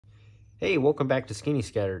Hey, welcome back to Skinny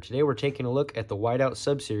Scatter. Today we're taking a look at the Whiteout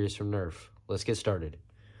sub-series from NERF. Let's get started.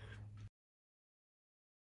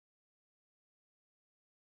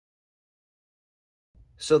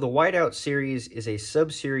 So the Whiteout series is a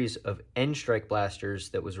sub-series of N-Strike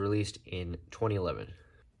blasters that was released in 2011.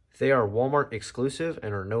 They are Walmart exclusive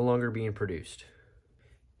and are no longer being produced.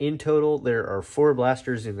 In total, there are 4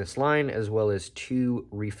 blasters in this line as well as 2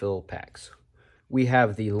 refill packs. We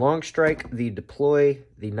have the Longstrike, the Deploy,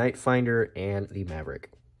 the Nite Finder, and the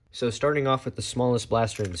Maverick. So starting off with the smallest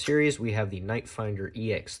blaster in the series, we have the Nite Finder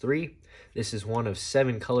EX3. This is one of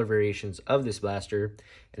 7 color variations of this blaster,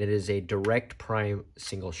 and it is a direct prime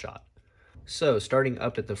single shot. So starting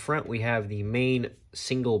up at the front, we have the main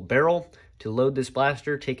single barrel. To load this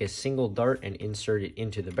blaster, take a single dart and insert it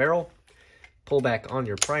into the barrel. Pull back on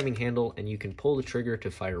your priming handle, and you can pull the trigger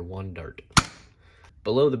to fire 1 dart.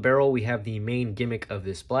 Below the barrel, we have the main gimmick of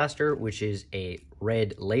this blaster, which is a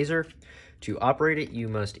red laser. To operate it, you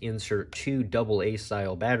must insert 2 AA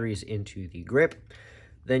style batteries into the grip.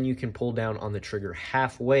 Then you can pull down on the trigger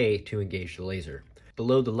halfway to engage the laser.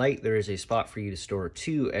 Below the light, there is a spot for you to store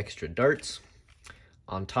 2 extra darts.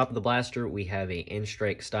 On top of the blaster, we have a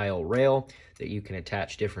N-Strike style rail that you can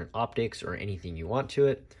attach different optics or anything you want to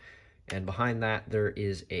it. And behind that, there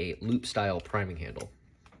is a loop style priming handle.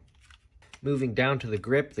 Moving down to the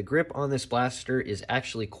grip on this blaster is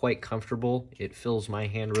actually quite comfortable. It fills my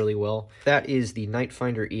hand really well. That is the Nite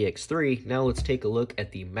Finder EX3. Now let's take a look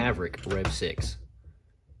at the Maverick Rev 6.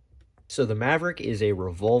 So the Maverick is a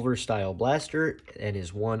revolver style blaster and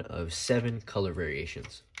is one of 7 color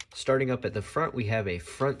variations. Starting up at the front, we have a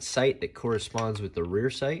front sight that corresponds with the rear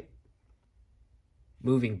sight.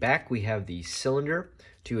 Moving back, we have the cylinder.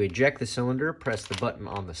 To eject the cylinder, press the button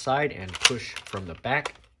on the side and push from the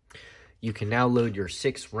back. You can now load your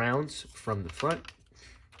 6 rounds from the front.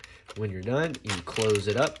 When you're done, you close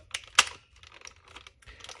it up,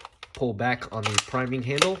 pull back on the priming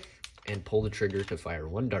handle, and pull the trigger to fire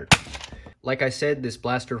 1 dart. Like I said, this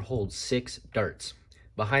blaster holds 6 darts.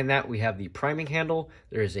 Behind that, we have the priming handle.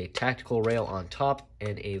 There is a tactical rail on top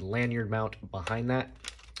and a lanyard mount behind that.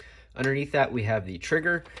 Underneath that, we have the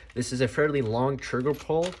trigger. This is a fairly long trigger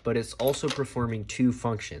pull, but it's also performing 2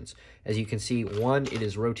 functions. As you can see, one, it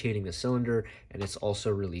is rotating the cylinder, and it's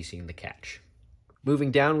also releasing the catch. Moving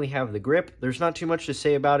down, we have the grip. There's not too much to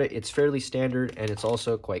say about it. It's fairly standard, and it's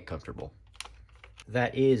also quite comfortable.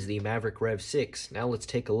 That is the Maverick Rev 6. Now let's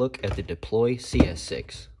take a look at the Deploy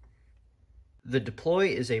CS6. The Deploy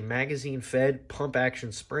is a magazine-fed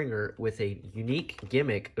pump-action springer with a unique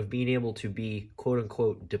gimmick of being able to be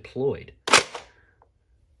quote-unquote deployed.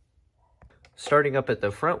 Starting up at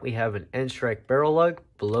the front, we have an N-Strike barrel lug.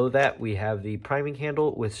 Below that, we have the priming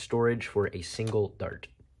handle with storage for a single dart.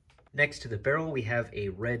 Next to the barrel, we have a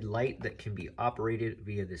red light that can be operated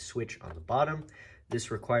via the switch on the bottom.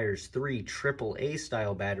 This requires 3 AAA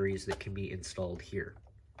style batteries that can be installed here.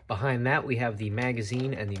 Behind that, we have the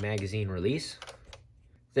magazine and the magazine release.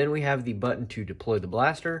 Then we have the button to deploy the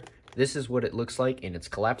blaster. This is what it looks like in its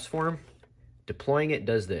collapse form. Deploying it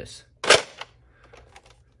does this.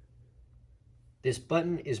 This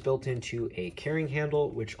button is built into a carrying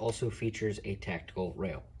handle, which also features a tactical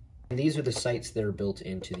rail. And these are the sights that are built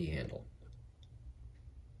into the handle.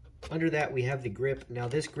 Under that, we have the grip. Now,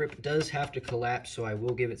 this grip does have to collapse, so I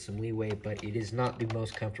will give it some leeway, but it is not the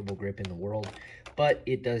most comfortable grip in the world, but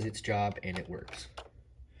it does its job and it works.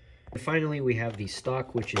 And finally, we have the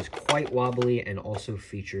stock, which is quite wobbly and also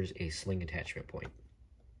features a sling attachment point.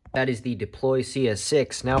 That is the Deploy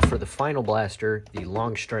CS6. Now for the final blaster, the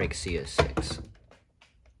Longstrike CS6.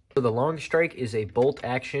 So the Longstrike is a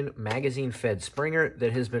bolt-action, magazine-fed springer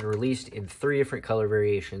that has been released in 3 different color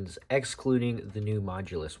variations, excluding the new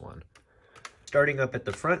modulus one. Starting up at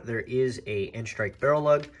the front, there is a N-Strike barrel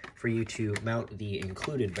lug for you to mount the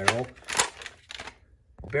included barrel.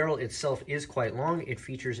 The barrel itself is quite long. It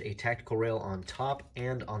features a tactical rail on top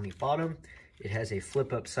and on the bottom. It has a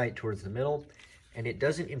flip-up sight towards the middle, and it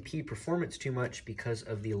doesn't impede performance too much because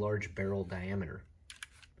of the large barrel diameter.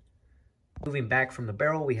 Moving back from the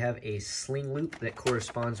barrel, we have a sling loop that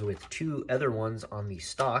corresponds with 2 other ones on the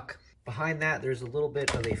stock. Behind that, there's a little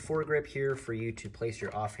bit of a foregrip here for you to place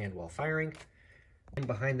your offhand while firing. And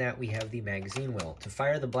behind that, we have the magazine well. To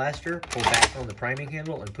fire the blaster, pull back on the priming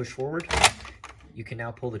handle and push forward. You can now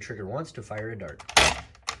pull the trigger once to fire a dart.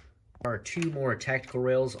 There are 2 more tactical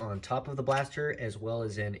rails on top of the blaster, as well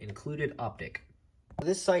as an included optic.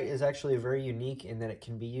 This sight is actually very unique in that it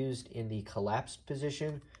can be used in the collapsed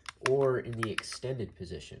position or in the extended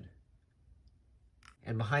position.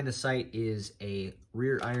 And behind the sight is a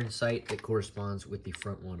rear iron sight that corresponds with the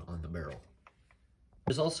front one on the barrel.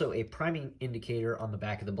 There's also a priming indicator on the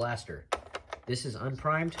back of the blaster. This is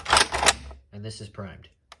unprimed, and this is primed.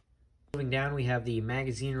 Moving down, we have the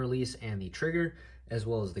magazine release and the trigger, as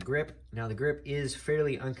well as the grip. Now, the grip is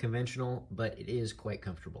fairly unconventional, but it is quite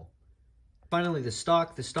comfortable. Finally, the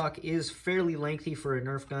stock. The stock is fairly lengthy for a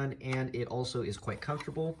Nerf gun, and it also is quite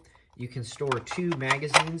comfortable. You can store 2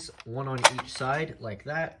 magazines, one on each side, like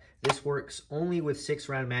that. This works only with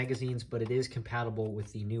 6-round magazines, but it is compatible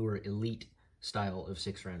with the newer Elite style of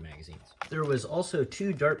 6-round magazines. There was also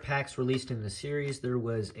 2 dart packs released in the series. There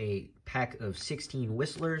was a pack of 16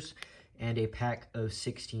 whistlers and a pack of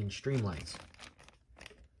 16 streamlines.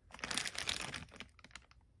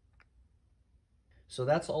 So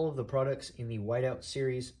that's all of the products in the Whiteout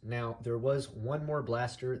series. Now, there was one more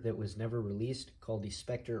blaster that was never released called the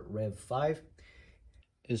Spectre Rev 5.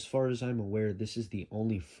 As far as I'm aware, this is the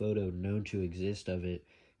only photo known to exist of it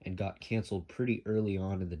and got canceled pretty early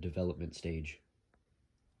on in the development stage.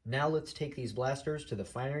 Now let's take these blasters to the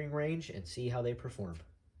firing range and see how they perform.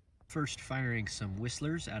 First, firing some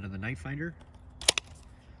whistlers out of the Nite Finder.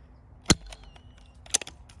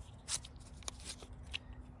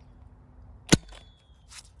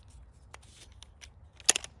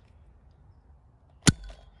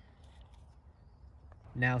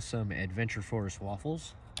 Now some Adventure Force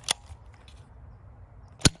waffles.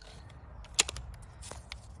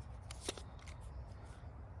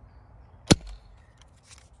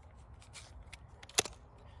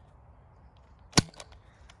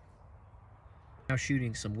 Now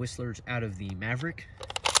shooting some whistlers out of the Maverick.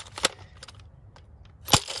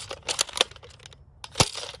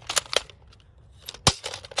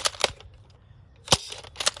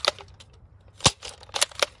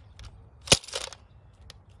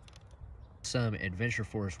 Some Adventure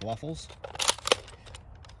Force waffles.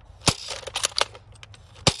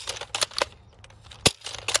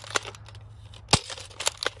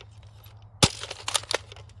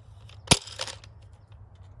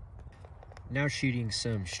 Now shooting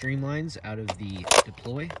some streamlines out of the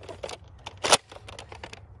deploy.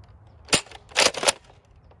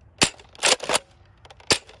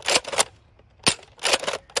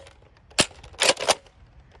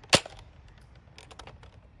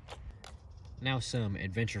 Now some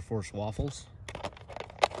Adventure Force waffles.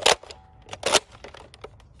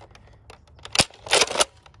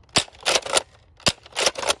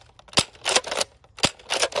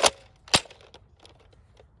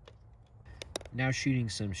 Now shooting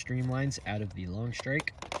some streamlines out of the Longstrike.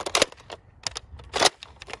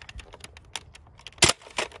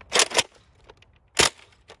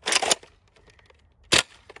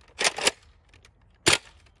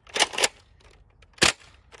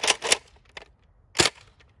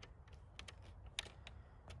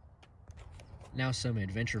 Now some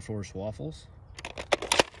Adventure Force waffles.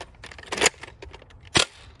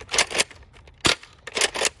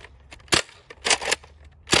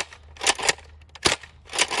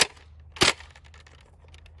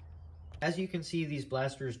 As you can see, these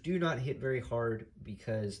blasters do not hit very hard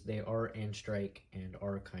because they are N-Strike and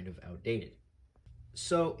are kind of outdated.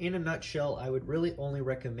 So in a nutshell, I would really only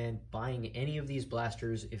recommend buying any of these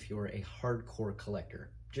blasters if you're a hardcore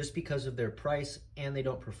collector, just because of their price, and they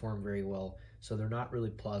don't perform very well, so they're not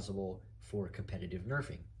really plausible for competitive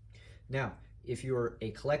nerfing. Now, if you're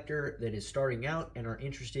a collector that is starting out and are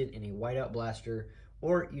interested in a Whiteout blaster,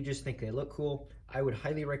 or you just think they look cool, I would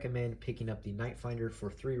highly recommend picking up the Nite Finder for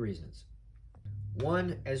 3 reasons.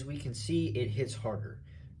 1, as we can see, it hits harder.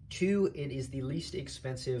 2, it is the least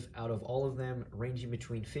expensive out of all of them, ranging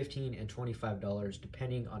between $15 and $25,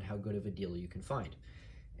 depending on how good of a deal you can find.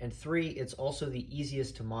 And 3, it's also the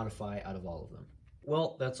easiest to modify out of all of them.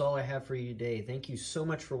 Well, that's all I have for you today. Thank you so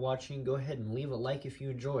much for watching. Go ahead and leave a like if you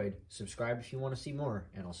enjoyed. Subscribe if you want to see more,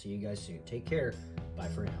 and I'll see you guys soon. Take care. Bye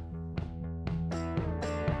for now.